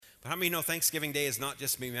But how many know Thanksgiving Day is not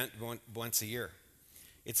just meant once a year?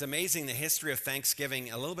 It's amazing the history of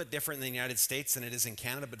Thanksgiving, a little bit different in the United States than it is in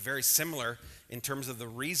Canada, but very similar in terms of the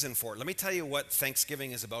reason for it. Let me tell you what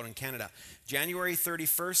Thanksgiving is about in Canada. January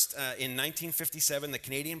 31st, in 1957, the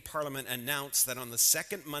Canadian Parliament announced that on the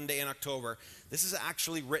second Monday in October, this is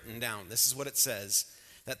actually written down, this is what it says,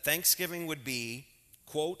 that Thanksgiving would be,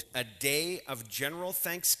 quote, a day of general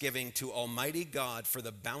thanksgiving to Almighty God for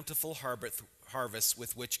the bountiful harvest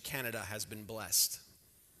with which Canada has been blessed.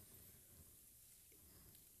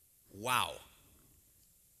 Wow.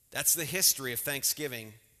 That's the history of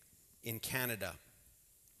Thanksgiving in Canada.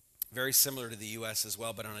 Very similar to the U.S. as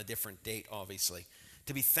well, but on a different date, obviously.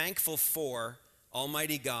 To be thankful for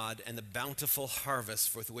Almighty God and the bountiful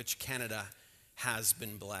harvest with which Canada has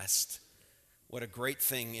been blessed. What a great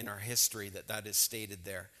thing in our history that is stated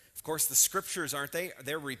there. Of course, the scriptures, aren't they?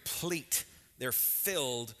 They're replete. They're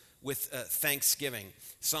filled with thanksgiving.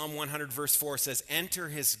 Psalm 100 verse 4 says, enter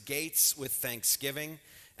his gates with thanksgiving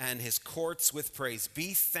and his courts with praise.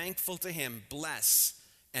 Be thankful to him, bless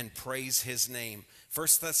and praise his name. 1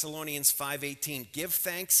 Thessalonians 5:18, give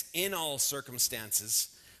thanks in all circumstances,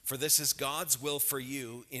 for this is God's will for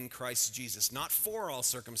you in Christ Jesus. Not for all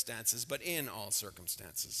circumstances, but in all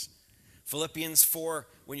circumstances. Philippians 4,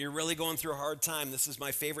 when you're really going through a hard time, this is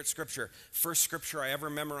my favorite scripture. First scripture I ever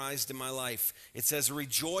memorized in my life. It says,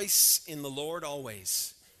 rejoice in the Lord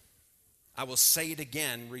always. I will say it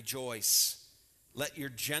again, rejoice. Let your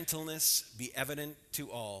gentleness be evident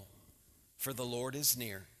to all, for the Lord is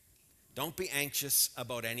near. Don't be anxious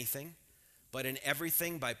about anything, but in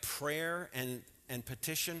everything by prayer and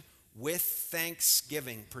petition with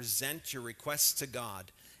thanksgiving, present your requests to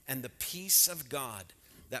God, and the peace of God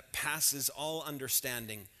that passes all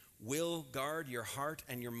understanding will guard your heart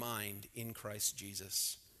and your mind in Christ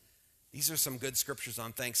Jesus. These are some good scriptures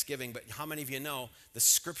on Thanksgiving, but how many of you know the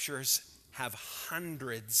scriptures have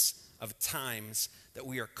hundreds of times that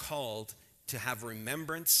we are called to have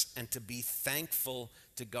remembrance and to be thankful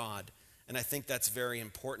to God. And I think that's very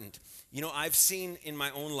important. You know, I've seen in my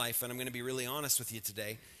own life, and I'm going to be really honest with you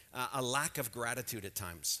today, a lack of gratitude at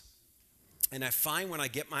times. And I find when I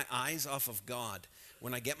get my eyes off of God,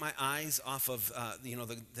 when I get my eyes off of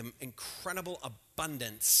the incredible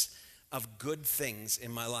abundance of good things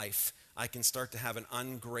in my life, I can start to have an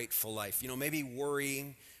ungrateful life. You know, maybe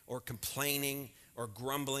worrying or complaining or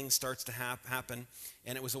grumbling starts to happen.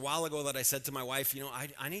 And it was a while ago that I said to my wife, you know,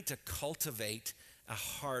 I need to cultivate a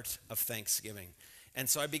heart of thanksgiving. And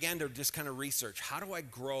so I began to just kind of research, how do I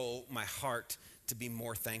grow my heart to be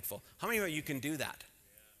more thankful? How many of you can do that?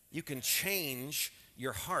 You can change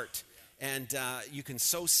your heart, and you can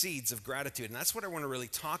sow seeds of gratitude. And that's what I want to really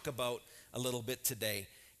talk about a little bit today.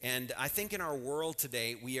 And I think in our world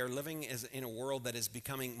today, we are living in a world that is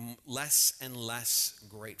becoming less and less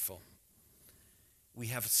grateful. We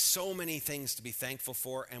have so many things to be thankful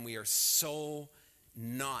for, and we are so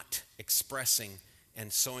not expressing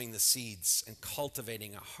and sowing the seeds and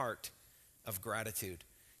cultivating a heart of gratitude.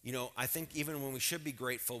 You know, I think even when we should be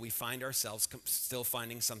grateful, we find ourselves still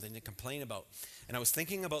finding something to complain about. And I was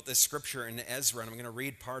thinking about this scripture in Ezra, and I'm going to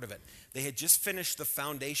read part of it. They had just finished the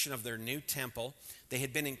foundation of their new temple. They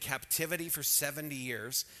had been in captivity for 70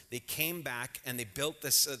 years. They came back and they built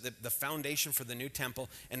this the foundation for the new temple.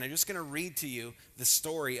 And I'm just going to read to you the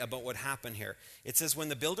story about what happened here. It says, when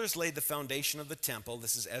the builders laid the foundation of the temple,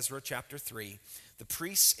 this is Ezra chapter 3, the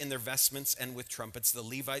priests in their vestments and with trumpets, the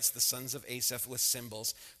Levites, the sons of Asaph with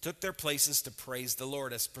cymbals, took their places to praise the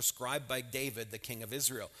Lord as prescribed by David, the king of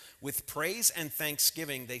Israel. With praise and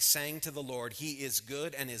thanksgiving, they sang to the Lord, he is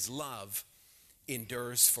good and his love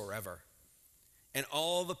endures forever. And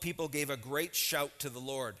all the people gave a great shout to the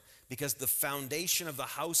Lord because the foundation of the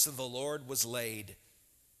house of the Lord was laid.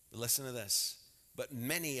 Listen to this. But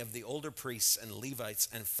many of the older priests and Levites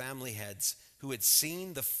and family heads who had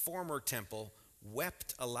seen the former temple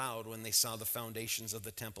wept aloud when they saw the foundations of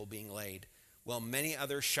the temple being laid, while many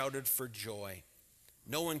others shouted for joy.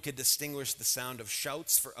 No one could distinguish the sound of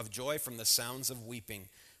shouts of joy from the sounds of weeping,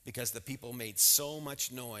 because the people made so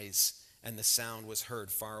much noise and the sound was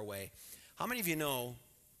heard far away. How many of you know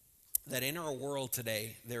that in our world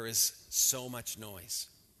today there is so much noise?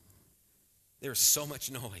 There's so much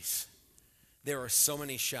noise. There are so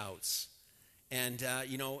many shouts. And,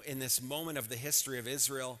 in this moment of the history of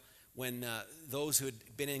Israel, when those who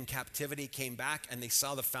had been in captivity came back and they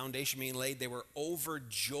saw the foundation being laid, they were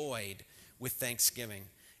overjoyed with thanksgiving.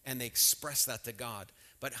 And they expressed that to God.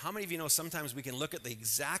 But how many of you know sometimes we can look at the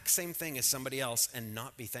exact same thing as somebody else and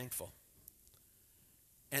not be thankful?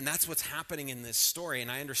 And that's what's happening in this story. And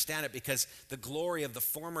I understand it because the glory of the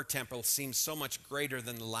former temple seems so much greater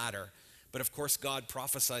than the latter. But of course, God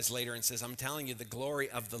prophesies later and says, I'm telling you, the glory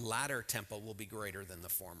of the latter temple will be greater than the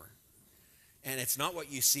former. And it's not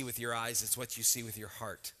what you see with your eyes, it's what you see with your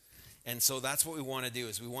heart. And so that's what we want to do,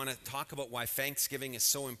 is we want to talk about why Thanksgiving is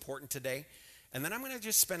so important today. And then I'm going to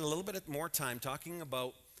just spend a little bit more time talking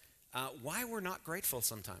about why we're not grateful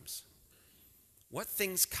sometimes. What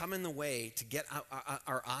things come in the way to get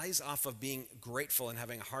our eyes off of being grateful and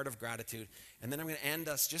having a heart of gratitude. And then I'm going to end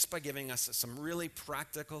us just by giving us some really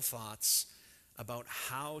practical thoughts about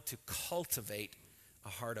how to cultivate a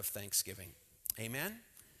heart of thanksgiving. Amen?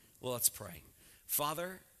 Well, let's pray.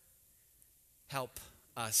 Father, help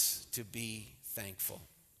us to be thankful.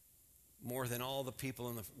 More than all the people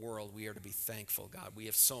in the world, we are to be thankful, God. We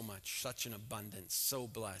have so much, such an abundance, so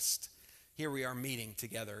blessed. Here we are meeting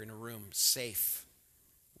together in a room, safe.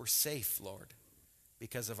 We're safe, Lord,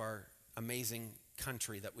 because of our amazing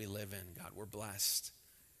country that we live in, God. We're blessed.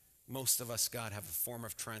 Most of us, God, have a form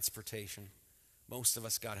of transportation. Most of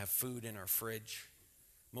us, God, have food in our fridge.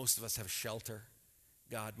 Most of us have shelter.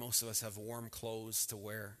 God, most of us have warm clothes to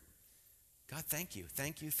wear. God, thank you,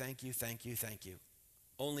 thank you, thank you, thank you, thank you.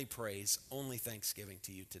 Only praise, only thanksgiving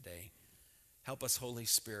to you today. Help us, Holy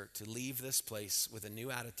Spirit, to leave this place with a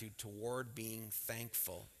new attitude toward being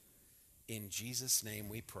thankful. In Jesus' name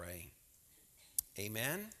we pray.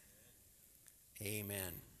 Amen.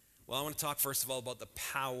 Amen. Well, I want to talk first of all about the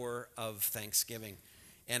power of thanksgiving.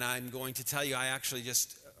 And I'm going to tell you, I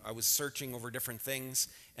was searching over different things,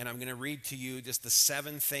 and I'm going to read to you just the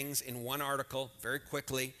 7 things in one article very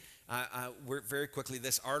quickly.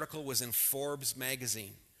 This article was in Forbes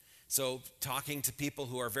magazine. So talking to people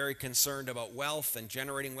who are very concerned about wealth and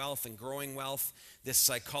generating wealth and growing wealth, this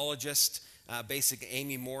psychologist,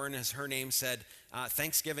 Amy Morin, as her name said,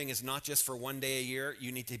 Thanksgiving is not just for one day a year.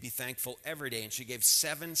 You need to be thankful every day. And she gave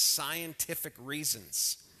 7 scientific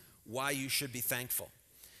reasons why you should be thankful.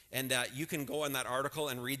 And you can go on that article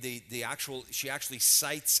and read she actually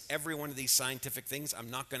cites every one of these scientific things. I'm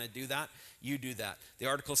not going to do that. You do that. The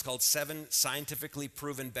article is called 7 Scientifically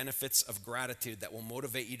Proven Benefits of Gratitude That Will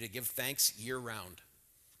Motivate You to Give Thanks Year-Round.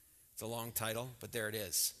 It's a long title, but there it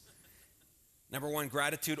is. Number 1,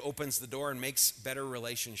 gratitude opens the door and makes better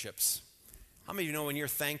relationships. How many of you know when you're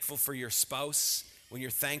thankful for your spouse, when you're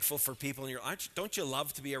thankful for people in your life, don't you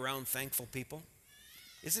love to be around thankful people?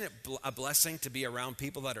 Isn't it a blessing to be around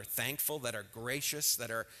people that are thankful, that are gracious,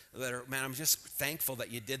 that are, man, I'm just thankful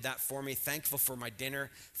that you did that for me. Thankful for my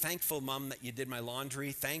dinner. Thankful, Mom, that you did my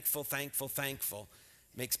laundry. Thankful.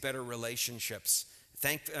 Makes better relationships.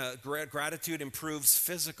 Gratitude improves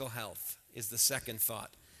physical health is the second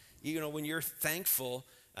thought. You know, when you're thankful,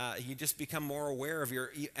 you just become more aware of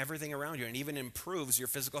everything around you, and even improves your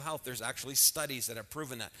physical health. There's actually studies that have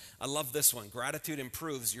proven that. I love this one. Gratitude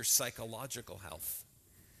improves your psychological health.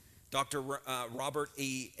 Dr. Robert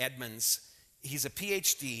E. Edmonds, he's a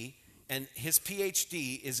PhD, and his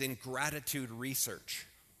PhD is in gratitude research.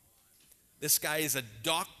 This guy is a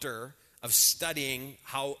doctor of studying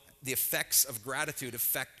how the effects of gratitude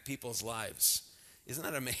affect people's lives. Isn't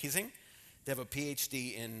that amazing? To have a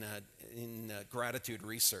PhD in gratitude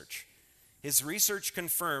research. His research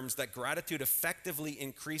confirms that gratitude effectively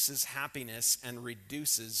increases happiness and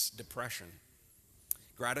reduces depression.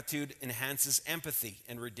 Gratitude enhances empathy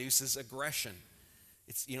and reduces aggression.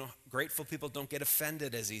 It's, grateful people don't get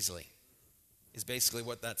offended as easily, is basically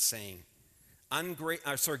what that's saying.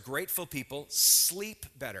 Grateful people sleep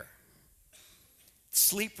better.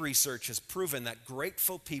 Sleep research has proven that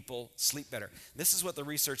grateful people sleep better. This is what the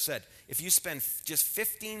research said. If you spend just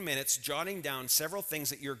 15 minutes jotting down several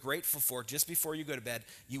things that you're grateful for just before you go to bed,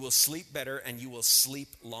 you will sleep better and you will sleep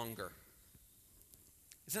longer.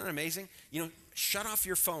 Isn't that amazing? Shut off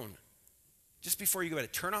your phone just before you go to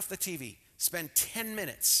bed. Turn off the TV. Spend 10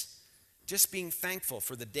 minutes just being thankful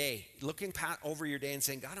for the day, looking over your day and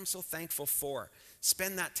saying, God, I'm so thankful for.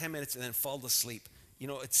 Spend that 10 minutes and then fall to sleep.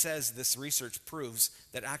 It says, this research proves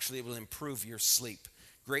that actually it will improve your sleep.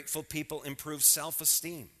 Grateful people improve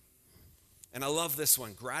self-esteem. And I love this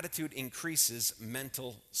one. Gratitude increases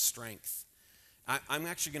mental strength. I'm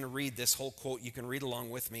actually going to read this whole quote. You can read along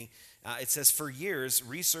with me. It says, for years,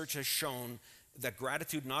 research has shown that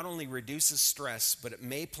gratitude not only reduces stress, but it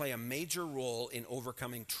may play a major role in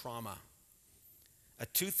overcoming trauma. A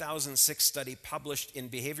 2006 study published in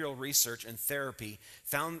Behavioral Research and Therapy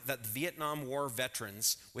found that Vietnam War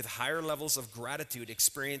veterans with higher levels of gratitude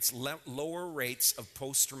experienced lower rates of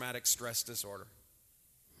post-traumatic stress disorder.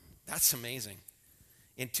 That's amazing.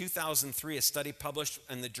 In 2003, a study published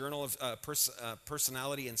in the Journal of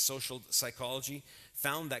Personality and Social Psychology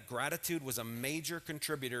found that gratitude was a major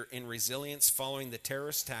contributor in resilience following the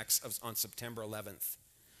terrorist attacks on September 11th.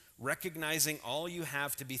 Recognizing all you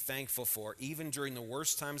have to be thankful for, even during the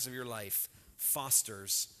worst times of your life,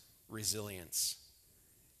 fosters resilience.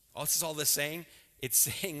 What's all this saying? It's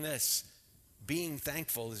saying this: being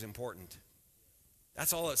thankful is important.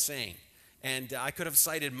 That's all it's saying. And I could have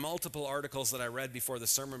cited multiple articles that I read before the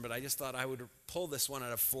sermon, but I just thought I would pull this one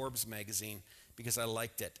out of Forbes magazine because I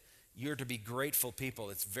liked it. You're to be grateful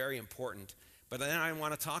people. It's very important. But then I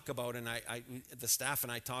want to talk about, and the staff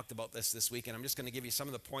and I talked about this week, and I'm just going to give you some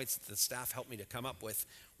of the points that the staff helped me to come up with.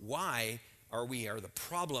 Why are the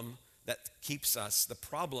problems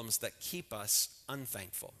that keep us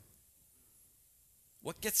unthankful?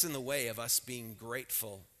 What gets in the way of us being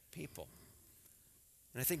grateful people?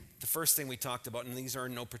 And I think the first thing we talked about, and these are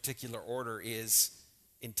in no particular order, is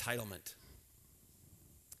entitlement.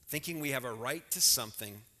 Thinking we have a right to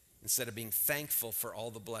something instead of being thankful for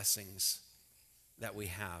all the blessings that we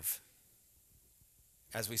have.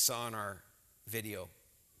 As we saw in our video,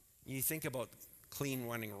 you think about clean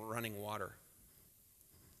running water.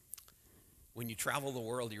 When you travel the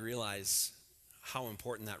world, you realize how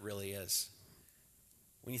important that really is.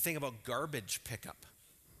 When you think about garbage pickup,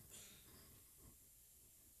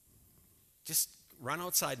 just run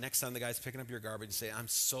outside next time the guy's picking up your garbage and say, I'm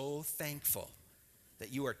so thankful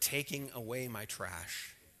that you are taking away my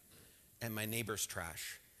trash and my neighbor's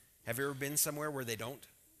trash. Have you ever been somewhere where they don't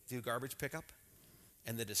do garbage pickup?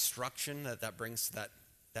 And the destruction that brings to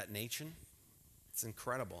that nation? It's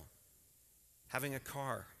incredible. Having a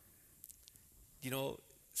car. You know,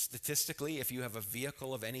 statistically, if you have a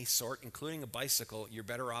vehicle of any sort, including a bicycle, you're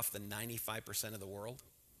better off than 95% of the world.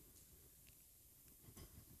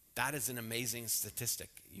 That is an amazing statistic,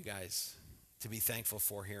 you guys, to be thankful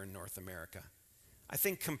for here in North America. I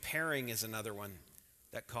think comparing is another one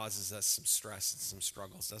that causes us some stress and some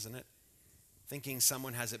struggles, doesn't it? Thinking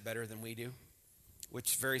someone has it better than we do,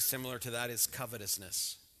 which very similar to that is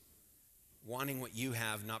covetousness. Wanting what you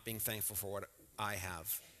have, not being thankful for what I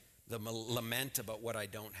have. The lament about what I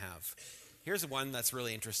don't have. Here's one that's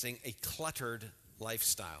really interesting: a cluttered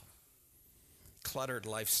lifestyle. Cluttered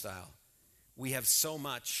lifestyle. We have so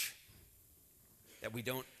much that we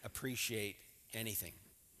don't appreciate anything.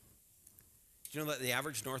 Do you know that the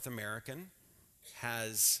average North American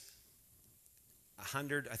has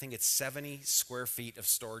 70 square feet of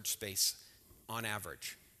storage space on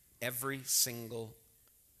average? Every single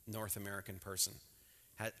North American person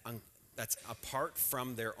that's apart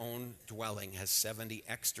from their own dwelling has 70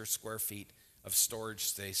 extra square feet of storage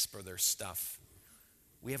space for their stuff.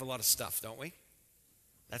 We have a lot of stuff, don't we?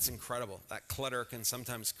 That's incredible. That clutter can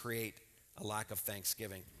sometimes create a lack of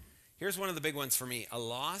thanksgiving. Here's one of the big ones for me: a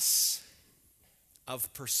loss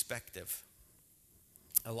of perspective.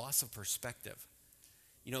 A loss of perspective.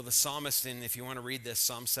 You know, the psalmist, if you want to read this,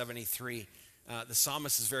 Psalm 73, the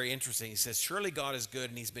psalmist is very interesting. He says, surely God is good,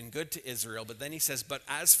 and he's been good to Israel. But then he says, but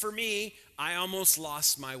as for me, I almost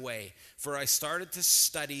lost my way, for I started to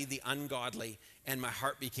study the ungodly, and my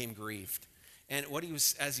heart became grieved. And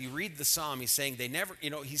as you read the psalm, he's saying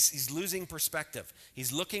he's losing perspective.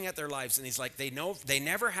 He's looking at their lives, and he's like, they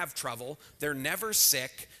never have trouble, they're never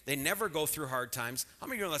sick, they never go through hard times. How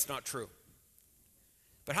many of you know that's not true?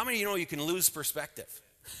 But how many of you know you can lose perspective?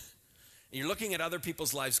 And you're looking at other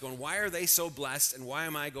people's lives going, why are they so blessed, and why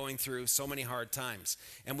am I going through so many hard times?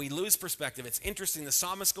 And we lose perspective. It's interesting. The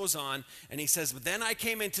psalmist goes on, and he says, but then I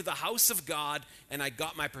came into the house of God, and I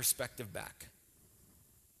got my perspective back.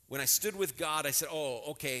 When I stood with God, I said,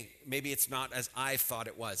 oh, okay, maybe it's not as I thought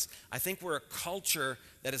it was. I think we're a culture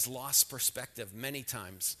that has lost perspective many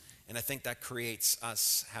times, and I think that creates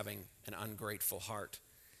us having an ungrateful heart.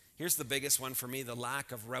 Here's the biggest one for me: the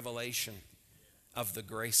lack of revelation of the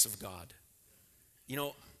grace of God. You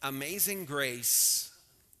know, amazing grace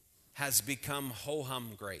has become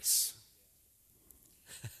ho-hum grace.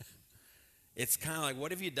 It's kind of like,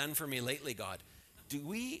 what have you done for me lately, God? Do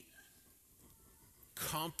we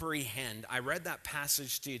comprehend? I read that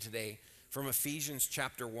passage to you today from Ephesians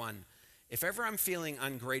chapter 1. If ever I'm feeling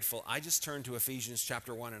ungrateful, I just turn to Ephesians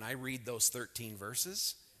chapter 1 and I read those 13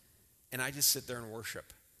 verses, and I just sit there and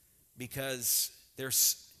worship, because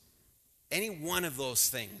there's any one of those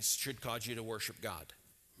things should cause you to worship God.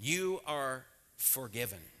 You are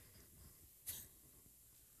forgiven.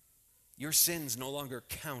 Your sins no longer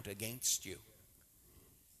count against you.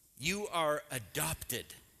 You are adopted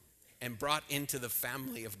and brought into the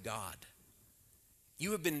family of God.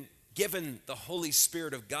 You have been given the Holy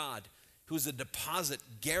Spirit of God, who is a deposit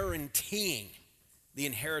guaranteeing the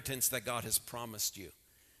inheritance that God has promised you.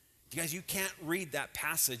 You guys, you can't read that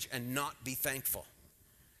passage and not be thankful.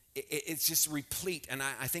 It's just replete, and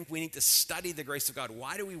I think we need to study the grace of God.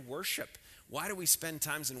 Why do we worship? Why do we spend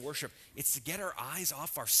times in worship? It's to get our eyes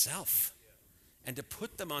off ourselves and to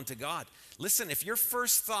put them onto God. Listen, if your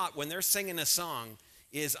first thought when they're singing a song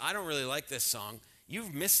is, I don't really like this song,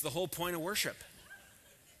 you've missed the whole point of worship.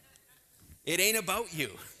 It ain't about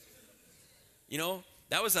you. You know,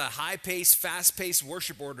 that was a high-paced, fast-paced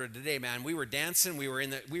worship order today, man. We were dancing, we were in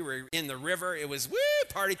the river. It was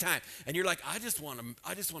party time. And you're like, I just want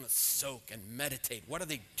to soak and meditate. What are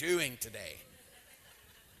they doing today?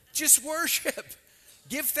 Just worship.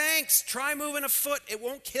 Give thanks. Try moving a foot. It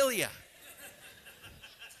won't kill you.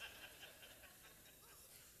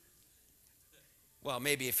 Well,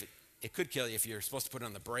 maybe if it could kill you if you're supposed to put it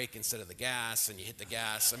on the brake instead of the gas and you hit the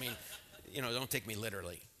gas. I mean, don't take me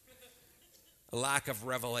literally. A lack of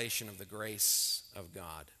revelation of the grace of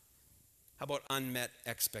God. How about unmet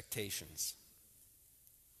expectations?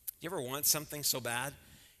 You ever want something so bad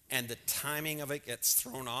and the timing of it gets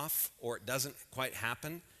thrown off or it doesn't quite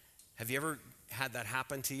happen? Have you ever had that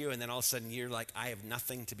happen to you and then all of a sudden you're like, I have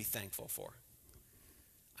nothing to be thankful for?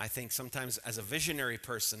 I think sometimes as a visionary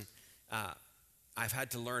person, I've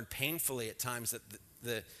had to learn painfully at times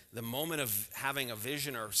that the moment of having a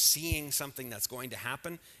vision or seeing something that's going to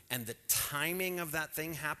happen and the timing of that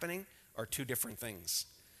thing happening are two different things.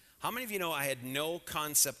 How many of you know I had no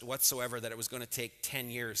concept whatsoever that it was going to take 10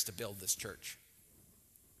 years to build this church?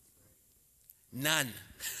 None.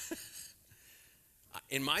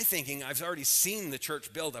 In my thinking, I've already seen the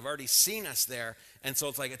church build. I've already seen us there. And so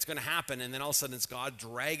it's like it's going to happen. And then all of a sudden it's God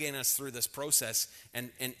dragging us through this process and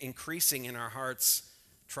increasing in our hearts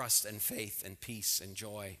trust and faith and peace and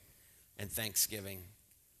joy and thanksgiving.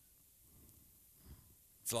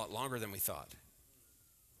 It's a lot longer than we thought.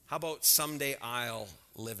 How about someday I'll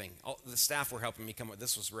living? Oh, the staff were helping me come up.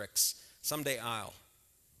 This was Rick's. Someday I'll.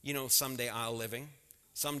 You know, someday I'll living.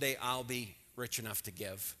 Someday I'll be rich enough to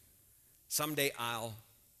give. Someday I'll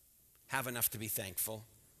have enough to be thankful.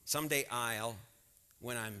 Someday I'll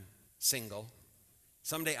when I'm single.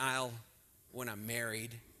 Someday I'll when I'm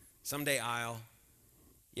married. Someday I'll.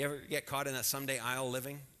 You ever get caught in that someday I'll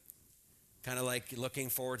living? Kind of like looking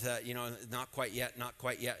forward to that, not quite yet, not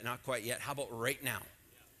quite yet, not quite yet. How about right now?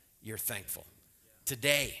 You're thankful.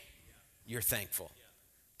 Today, you're thankful.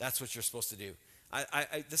 That's what you're supposed to do.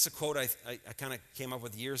 This is a quote I kind of came up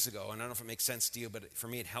with years ago, and I don't know if it makes sense to you, but for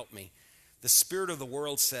me it helped me. The spirit of the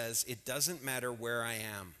world says, it doesn't matter where I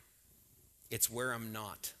am. It's where I'm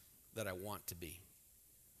not that I want to be.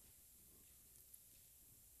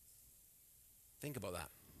 Think about that.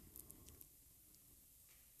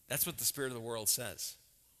 That's what the spirit of the world says.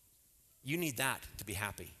 You need that to be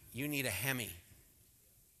happy. You need a Hemi.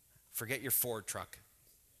 Forget your Ford truck.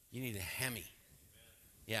 You need a Hemi.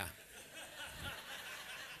 Yeah.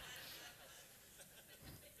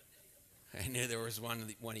 I knew there was one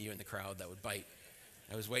of you in the crowd that would bite.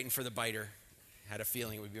 I was waiting for the biter. Had a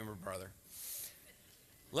feeling it would be my brother.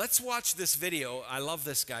 Let's watch this video. I love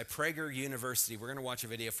this guy, Prager University. We're going to watch a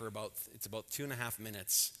video for about 2.5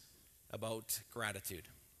 minutes about gratitude.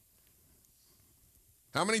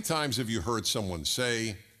 How many times have you heard someone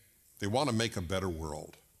say they want to make a better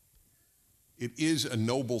world? It is a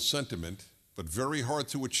noble sentiment, but very hard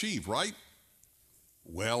to achieve, right?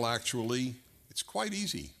 Well, actually, it's quite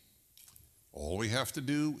easy. All we have to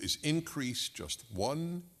do is increase just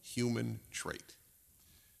one human trait.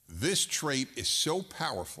 This trait is so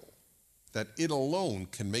powerful that it alone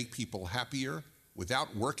can make people happier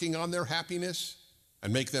without working on their happiness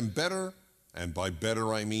and make them better. And by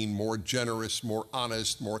better, I mean more generous, more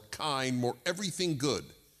honest, more kind, more everything good,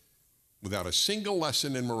 without a single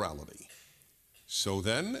lesson in morality. So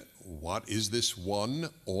then, what is this one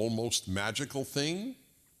almost magical thing?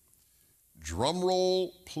 Drum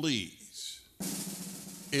roll, please.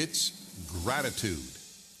 It's gratitude.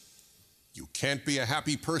 You can't be a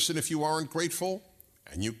happy person if you aren't grateful,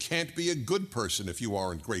 and you can't be a good person if you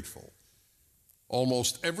aren't grateful.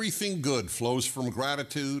 Almost everything good flows from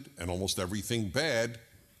gratitude, and almost everything bad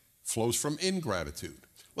flows from ingratitude.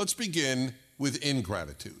 Let's begin with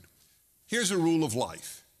ingratitude. Here's a rule of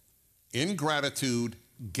life. Ingratitude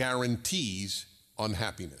guarantees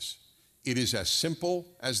unhappiness. It is as simple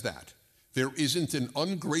as that. There isn't an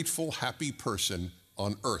ungrateful, happy person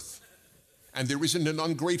on earth. And there isn't an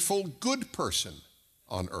ungrateful, good person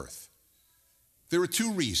on earth. There are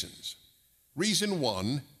two reasons. Reason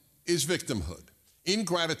one is victimhood.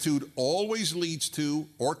 Ingratitude always leads to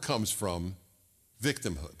or comes from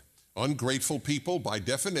victimhood. Ungrateful people, by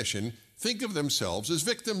definition, think of themselves as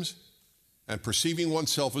victims. And perceiving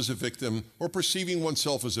oneself as a victim or perceiving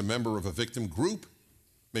oneself as a member of a victim group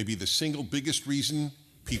may be the single biggest reason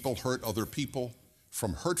people hurt other people,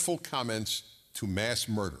 from hurtful comments to mass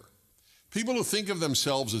murder. People who think of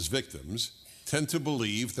themselves as victims tend to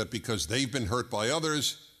believe that because they've been hurt by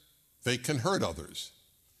others, they can hurt others.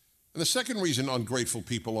 And the second reason ungrateful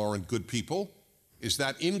people aren't good people is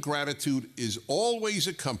that ingratitude is always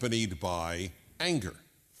accompanied by anger.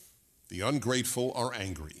 The ungrateful are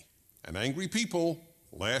angry, and angry people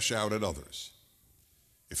lash out at others.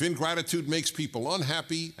 If ingratitude makes people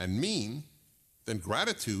unhappy and mean, then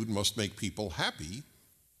gratitude must make people happy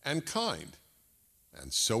and kind.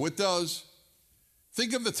 And so it does.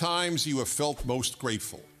 Think of the times you have felt most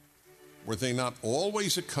grateful. Were they not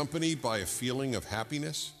always accompanied by a feeling of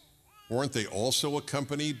happiness? Weren't they also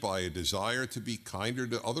accompanied by a desire to be kinder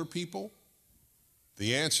to other people?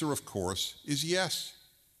 The answer, of course, is yes.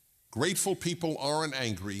 Grateful people aren't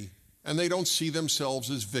angry, and they don't see themselves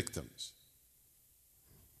as victims.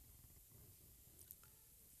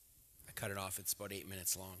 I cut it off. It's about 8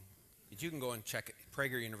 minutes long. But you can go and check it.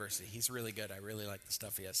 Prager University. He's really good. I really like the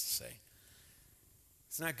stuff he has to say.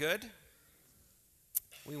 Isn't that good?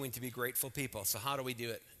 We want to be grateful people. So how do we do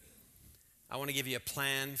it? I want to give you a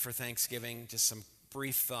plan for Thanksgiving, just some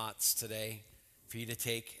brief thoughts today for you to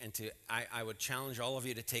take. And I would challenge all of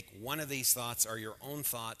you to take one of these thoughts or your own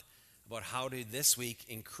thought about how to this week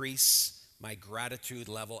increase my gratitude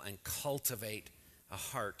level and cultivate a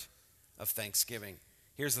heart of thanksgiving.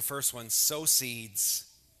 Here's the first one: sow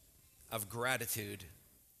seeds of gratitude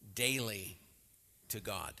daily to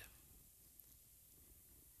God.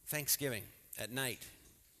 Thanksgiving at night,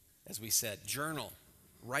 as we said, journal,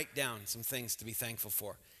 write down some things to be thankful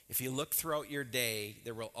for. If you look throughout your day,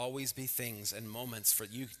 there will always be things and moments for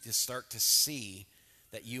you to start to see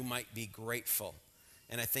that you might be grateful.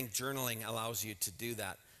 And I think journaling allows you to do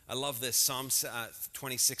that. I love this. Psalm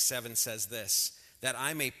 26:7 says this: that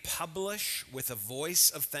I may publish with a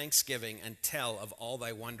voice of thanksgiving and tell of all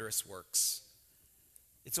thy wondrous works.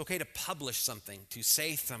 It's okay to publish something, to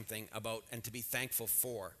say something about and to be thankful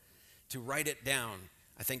for, to write it down.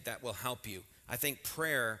 I think that will help you. I think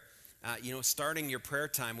prayer, starting your prayer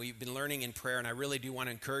time, we've been learning in prayer, and I really do want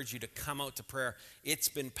to encourage you to come out to prayer. It's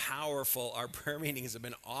been powerful. Our prayer meetings have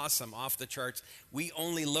been awesome, off the charts. We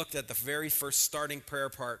only looked at the very first starting prayer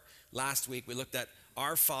part last week. We looked at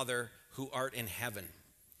Our Father who art in heaven.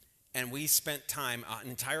 And we spent time, an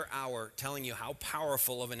entire hour, telling you how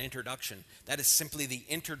powerful of an introduction. That is simply the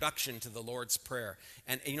introduction to the Lord's Prayer.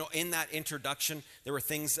 And in that introduction, there were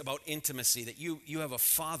things about intimacy, that you have a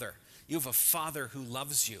Father. You have a Father who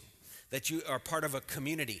loves you, that you are part of a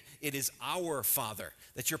community. It is our Father,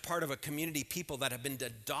 that you're part of a community, people that have been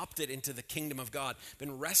adopted into the kingdom of God,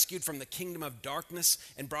 been rescued from the kingdom of darkness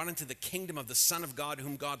and brought into the kingdom of the Son of God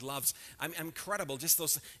whom God loves. I'm incredible, just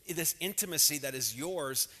this intimacy that is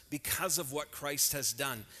yours because of what Christ has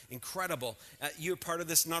done. Incredible. You're part of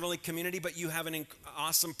this not only community, but you have an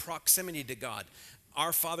awesome proximity to God.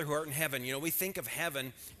 Our Father who art in heaven. We think of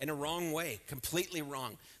heaven in a wrong way, completely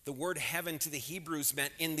wrong. The word heaven to the Hebrews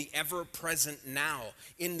meant in the ever-present now,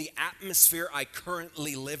 in the atmosphere I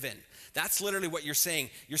currently live in. That's literally what you're saying.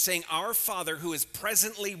 You're saying our Father who is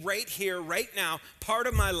presently right here, right now, part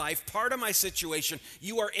of my life, part of my situation.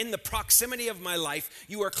 You are in the proximity of my life.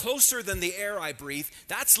 You are closer than the air I breathe.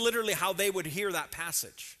 That's literally how they would hear that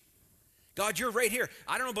passage. God, you're right here.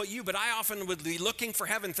 I don't know about you, but I often would be looking for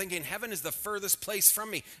heaven, thinking heaven is the furthest place from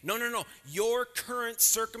me. No. Your current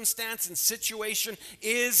circumstance and situation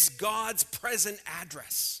is God's present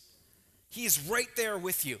address. He's right there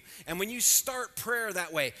with you. And when you start prayer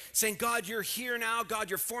that way, saying, God, you're here now. God,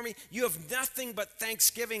 you're for me. You have nothing but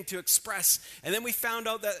thanksgiving to express. And then we found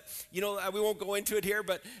out that, we won't go into it here,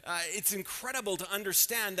 but it's incredible to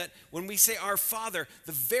understand that when we say our Father,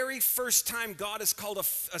 the very first time God is called a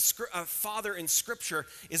father in Scripture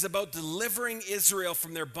is about delivering Israel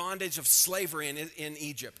from their bondage of slavery in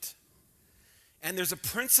Egypt. And there's a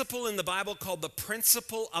principle in the Bible called the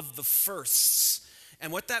principle of the firsts.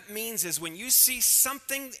 And what that means is when you see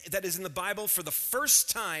something that is in the Bible for the first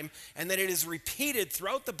time and that it is repeated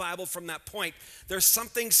throughout the Bible from that point, there's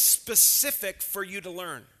something specific for you to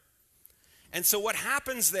learn. And so what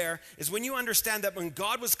happens there is when you understand that when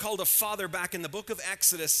God was called a father back in the book of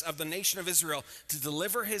Exodus of the nation of Israel to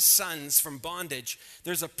deliver his sons from bondage,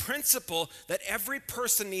 there's a principle that every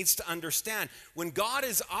person needs to understand. When God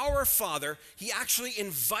is our Father, he actually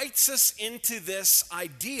invites us into this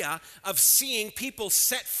idea of seeing people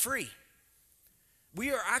set free.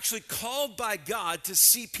 We are actually called by God to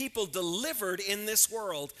see people delivered in this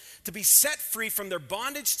world, to be set free from their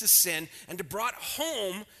bondage to sin and to brought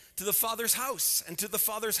home to the Father's house and to the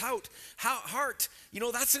Father's heart.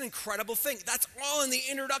 That's an incredible thing. That's all in the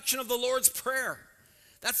introduction of the Lord's Prayer.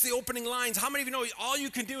 That's the opening lines. How many of you know all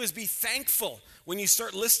you can do is be thankful when you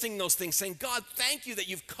start listing those things, saying, God, thank you that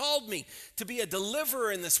you've called me to be a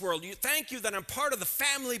deliverer in this world. Thank you that I'm part of the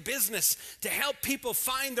family business to help people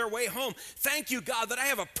find their way home. Thank you, God, that I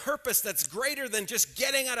have a purpose that's greater than just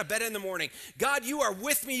getting out of bed in the morning. God, you are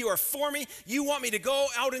with me. You are for me. You want me to go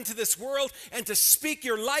out into this world and to speak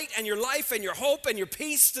your light and your life and your hope and your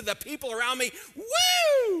peace to the people around me.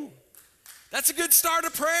 Woo! That's a good start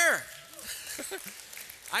of prayer.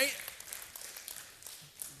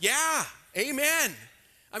 Yeah, amen.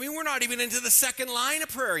 I mean, we're not even into the second line of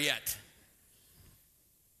prayer yet.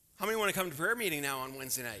 How many want to come to prayer meeting now on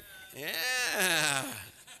Wednesday night? Yeah.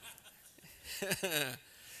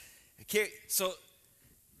 Okay, so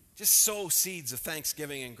just sow seeds of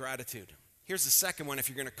thanksgiving and gratitude. Here's the second one if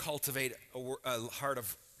you're going to cultivate a heart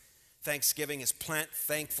of thanksgiving is plant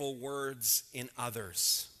thankful words in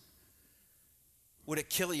others. Would it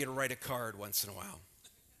kill you to write a card once in a while?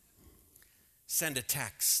 Send a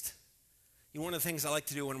text. You know, one of the things I like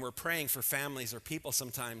to do when we're praying for families or people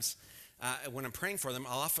sometimes, when I'm praying for them,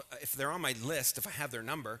 I'll often, if they're on my list, if I have their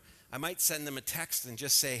number, I might send them a text and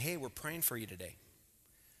just say, hey, we're praying for you today.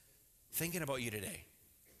 Thinking about you today.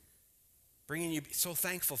 Bringing you, so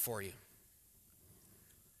thankful for you.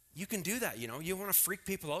 You can do that, you know. You want to freak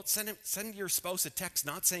people out? Send your spouse a text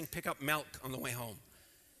not saying pick up milk on the way home.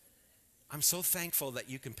 I'm so thankful that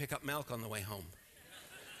you can pick up milk on the way home.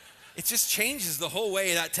 It just changes the whole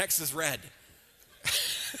way that text is read.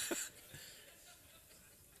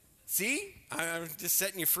 See? I'm just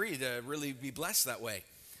setting you free to really be blessed that way.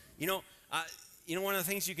 You know, one of the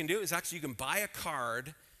things you can do is actually you can buy a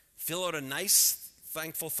card, fill out a nice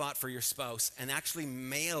thankful thought for your spouse, and actually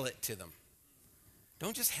mail it to them.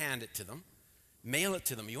 Don't just hand it to them. Mail it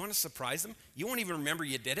to them. You want to surprise them? You won't even remember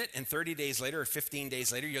you did it, and 30 days later or 15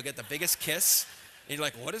 days later, you'll get the biggest kiss. And you're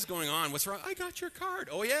like, what is going on? What's wrong? I got your card.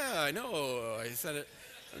 Oh, yeah, I know. I said it.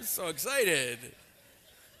 I'm so excited.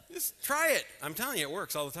 Just try it. I'm telling you, it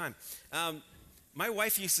works all the time. My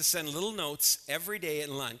wife used to send little notes every day at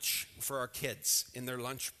lunch for our kids in their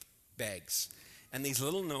lunch bags. And these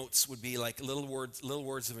little notes would be like little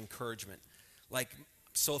words of encouragement, like,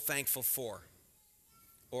 so thankful for,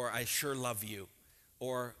 or I sure love you,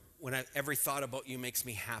 or every thought about you makes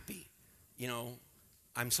me happy. You know,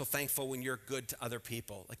 I'm so thankful when you're good to other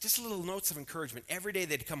people. Like just little notes of encouragement. Every day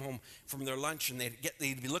they'd come home from their lunch and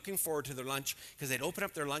they'd be looking forward to their lunch because they'd open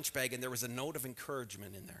up their lunch bag and there was a note of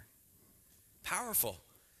encouragement in there. Powerful.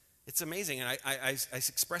 It's amazing. And I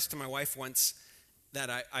expressed to my wife once that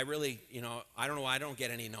I really, you know, I don't know why I don't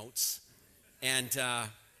get any notes. And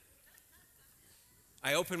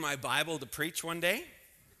I opened my Bible to preach one day.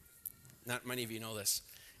 Not many of you know this.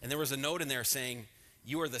 And there was a note in there saying,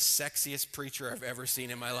 you are the sexiest preacher I've ever seen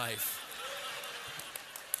in my life.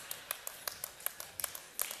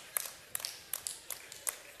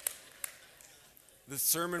 The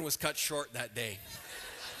sermon was cut short that day.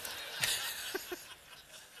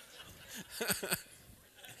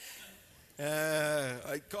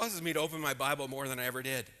 It causes me to open my Bible more than I ever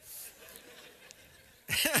did.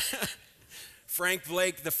 Frank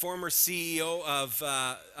Blake, the former CEO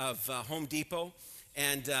of Home Depot,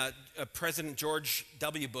 and President George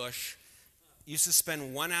W. Bush used to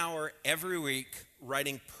spend 1 hour every week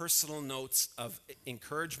writing personal notes of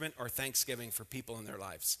encouragement or thanksgiving for people in their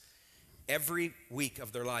lives. Every week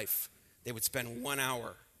of their life, they would spend 1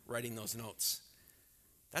 hour writing those notes.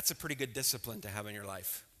 That's a pretty good discipline to have in your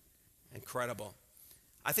life. Incredible.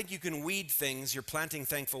 I think you can weed things. You're planting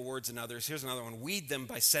thankful words in others. Here's another one. Weed them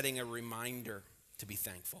by setting a reminder to be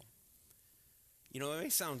thankful. You know, it may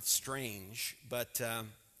sound strange, but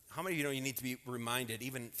how many of you know you need to be reminded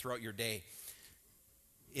even throughout your day?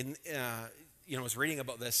 I was reading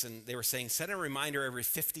about this, and they were saying set a reminder every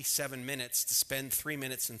 57 minutes to spend 3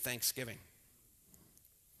 minutes in Thanksgiving.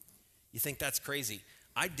 You think that's crazy?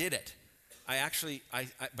 I did it.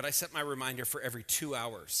 But I set my reminder for every 2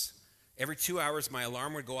 hours. Every 2 hours, my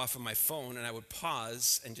alarm would go off on my phone, and I would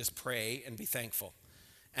pause and just pray and be thankful.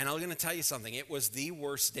 And I'm going to tell you something. It was the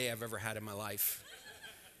worst day I've ever had in my life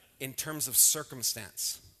in terms of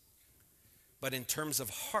circumstance. But in terms of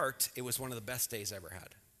heart, it was one of the best days I ever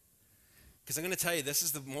had. Because I'm going to tell you, this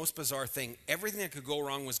is the most bizarre thing. Everything that could go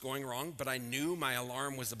wrong was going wrong, but I knew my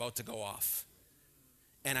alarm was about to go off.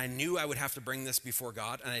 And I knew I would have to bring this before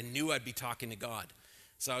God, and I knew I'd be talking to God.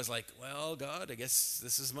 So I was like, well, God, I guess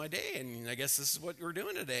this is my day, and I guess this is what we're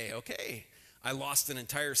doing today. Okay. I lost an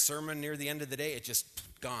entire sermon near the end of the day. It just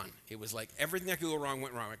gone. It was like everything that could go wrong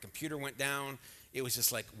went wrong. My computer went down. It was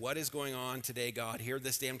just like, what is going on today, God? Here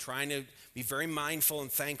this day, I'm trying to be very mindful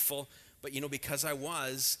and thankful. But, because I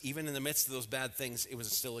was, even in the midst of those bad things, it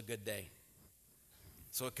was still a good day.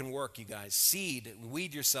 So it can work, you guys.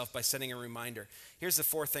 Weed yourself by setting a reminder. Here's the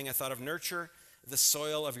fourth thing I thought of. Nurture the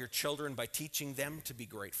soil of your children by teaching them to be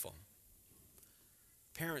grateful.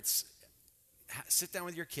 Parents, sit down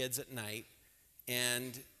with your kids at night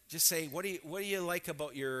and just say, what do you like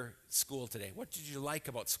about your school today? What did you like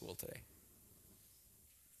about school today?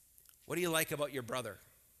 What do you like about your brother?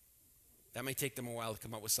 That may take them a while to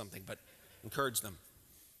come up with something, but encourage them.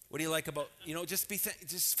 What do you like about,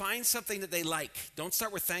 just find something that they like. Don't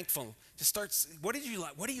start with thankful. Just start, what did you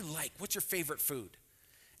like? What do you like? What's your favorite food?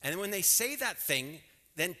 And then when they say that thing,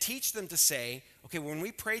 then teach them to say, okay, when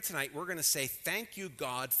we pray tonight, we're going to say, thank you,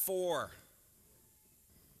 God, for.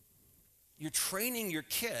 You're training your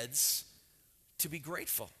kids to be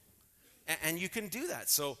grateful. And you can do that.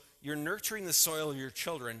 So you're nurturing the soil of your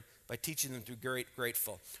children by teaching them to be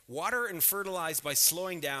grateful. Water and fertilize by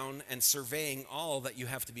slowing down and surveying all that you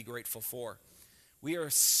have to be grateful for. We are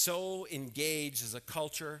so engaged as a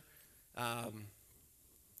culture.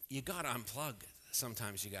 You got to unplug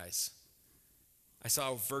sometimes, you guys. I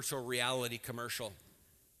saw a virtual reality commercial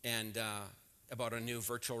and about a new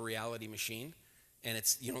virtual reality machine. And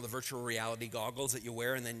it's, the virtual reality goggles that you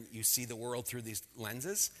wear, and then you see the world through these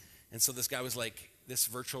lenses. And so this guy was like, this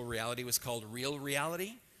virtual reality was called real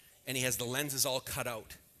reality. And he has the lenses all cut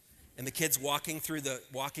out. And the kid's walking through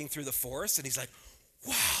the forest, and he's like,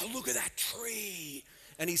 wow, look at that tree.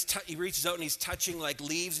 And he reaches out and he's touching like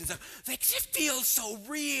leaves. And he's like, it feels so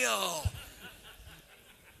real.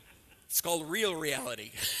 It's called real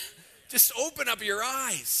reality. Just open up your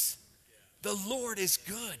eyes. The Lord is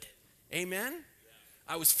good. Amen?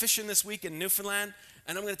 I was fishing this week in Newfoundland,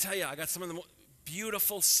 and I'm going to tell you, I got some of the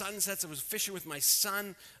beautiful sunsets. I was fishing with my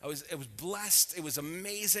son. It was blessed. It was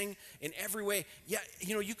amazing in every way. Yeah,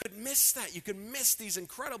 you could miss that. You could miss these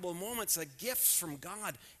incredible moments, like gifts from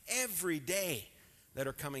God every day that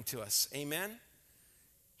are coming to us. Amen?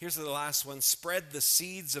 Here's the last one. Spread the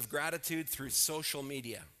seeds of gratitude through social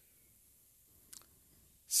media.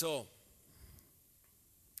 So,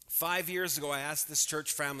 5 years ago, I asked this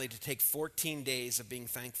church family to take 14 days of being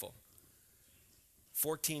thankful.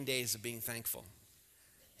 14 days of being thankful.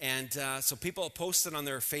 And so people posted on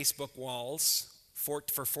their Facebook walls for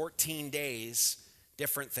 14 days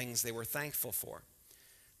different things they were thankful for.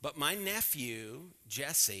 But my nephew,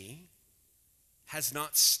 Jesse, has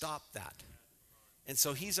not stopped that. And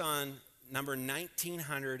so he's on number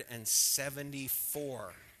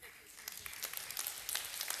 1974.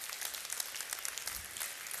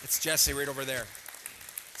 It's Jesse right over there.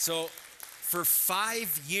 So for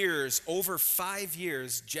 5 years, over 5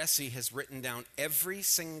 years, Jesse has written down every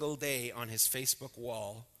single day on his Facebook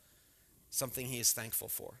wall something he is thankful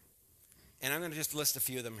for. And I'm going to just list a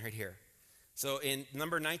few of them right here. So in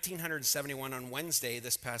number 1971 on Wednesday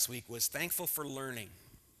this past week was thankful for learning.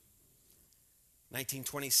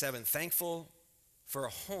 1927, thankful for a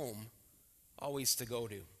home always to go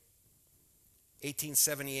to.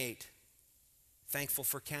 1878, thankful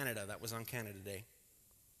for Canada. That was on Canada Day.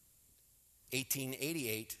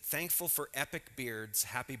 1888, thankful for epic beards.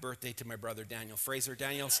 Happy birthday to my brother Daniel Fraser.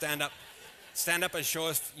 Daniel, stand up. Stand up and show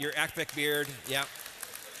us your epic beard. Yeah.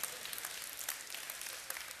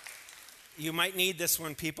 You might need this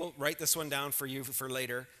one, people. Write this one down for you for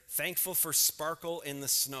later. Thankful for sparkle in the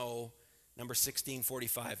snow. Number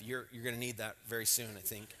 1645. You're going to need that very soon, I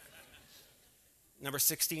think. Number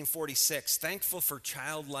 1646. Thankful for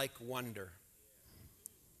childlike wonder.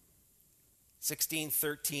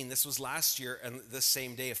 1613, this was last year, and this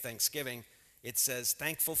same day of Thanksgiving, it says,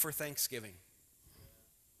 thankful for Thanksgiving.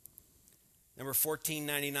 Number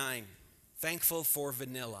 1499, thankful for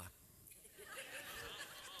vanilla.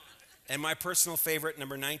 And my personal favorite,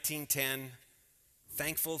 number 1910,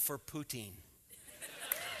 thankful for poutine.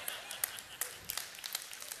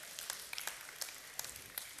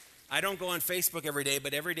 I don't go on Facebook every day,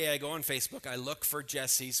 but every day I go on Facebook, I look for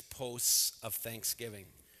Jesse's posts of Thanksgiving.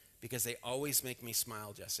 Because they always make me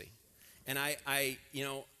smile, Jesse. And I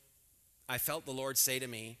felt the Lord say to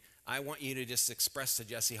me, I want you to just express to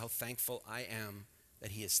Jesse how thankful I am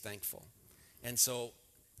that he is thankful. And so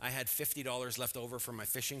I had $50 left over from my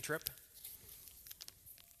fishing trip.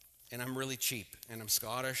 And I'm really cheap, and I'm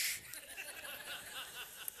Scottish.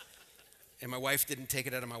 And my wife didn't take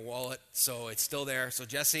it out of my wallet, so it's still there. So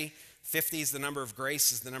Jesse, 50 is the number of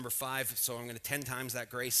grace, is the number 5, so I'm going to 10 times that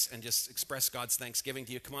grace and just express God's thanksgiving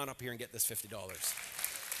to you. Come on up here and get this $50.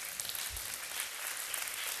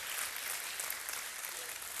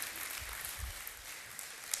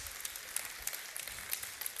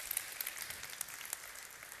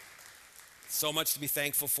 So much to be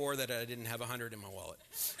thankful for that I didn't have 100 in my wallet.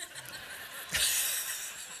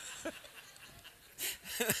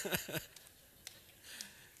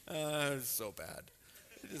 It's so bad.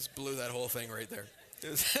 It just blew that whole thing right there.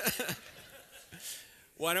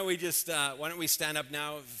 Why don't we stand up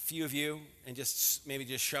now, a few of you, and maybe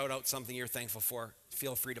just shout out something you're thankful for.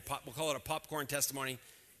 Feel free to we'll call it a popcorn testimony.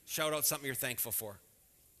 Shout out something you're thankful for.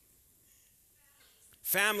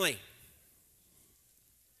 Family.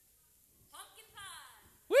 Pumpkin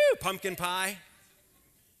pie. Woo, pumpkin pie.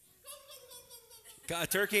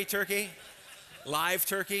 Turkey. Live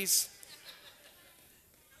turkeys.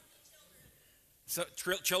 So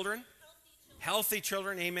children. Healthy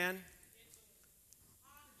children, amen.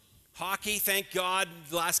 Hockey, thank God.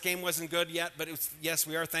 The last game wasn't good yet, but yes,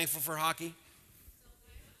 we are thankful for hockey.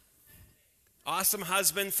 Awesome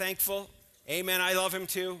husband, thankful. Amen, I love him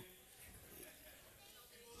too.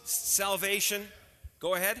 Salvation,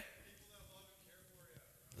 go ahead.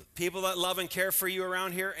 People that love and care for you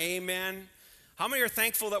around here, amen. How many are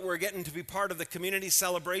thankful that we're getting to be part of the community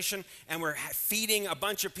celebration and we're feeding a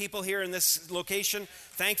bunch of people here in this location?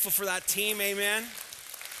 Thankful for that team, amen.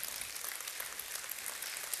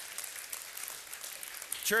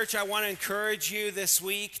 Church, I want to encourage you this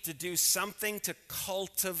week to do something to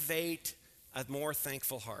cultivate a more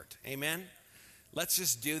thankful heart. Amen? Let's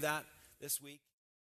just do that this week.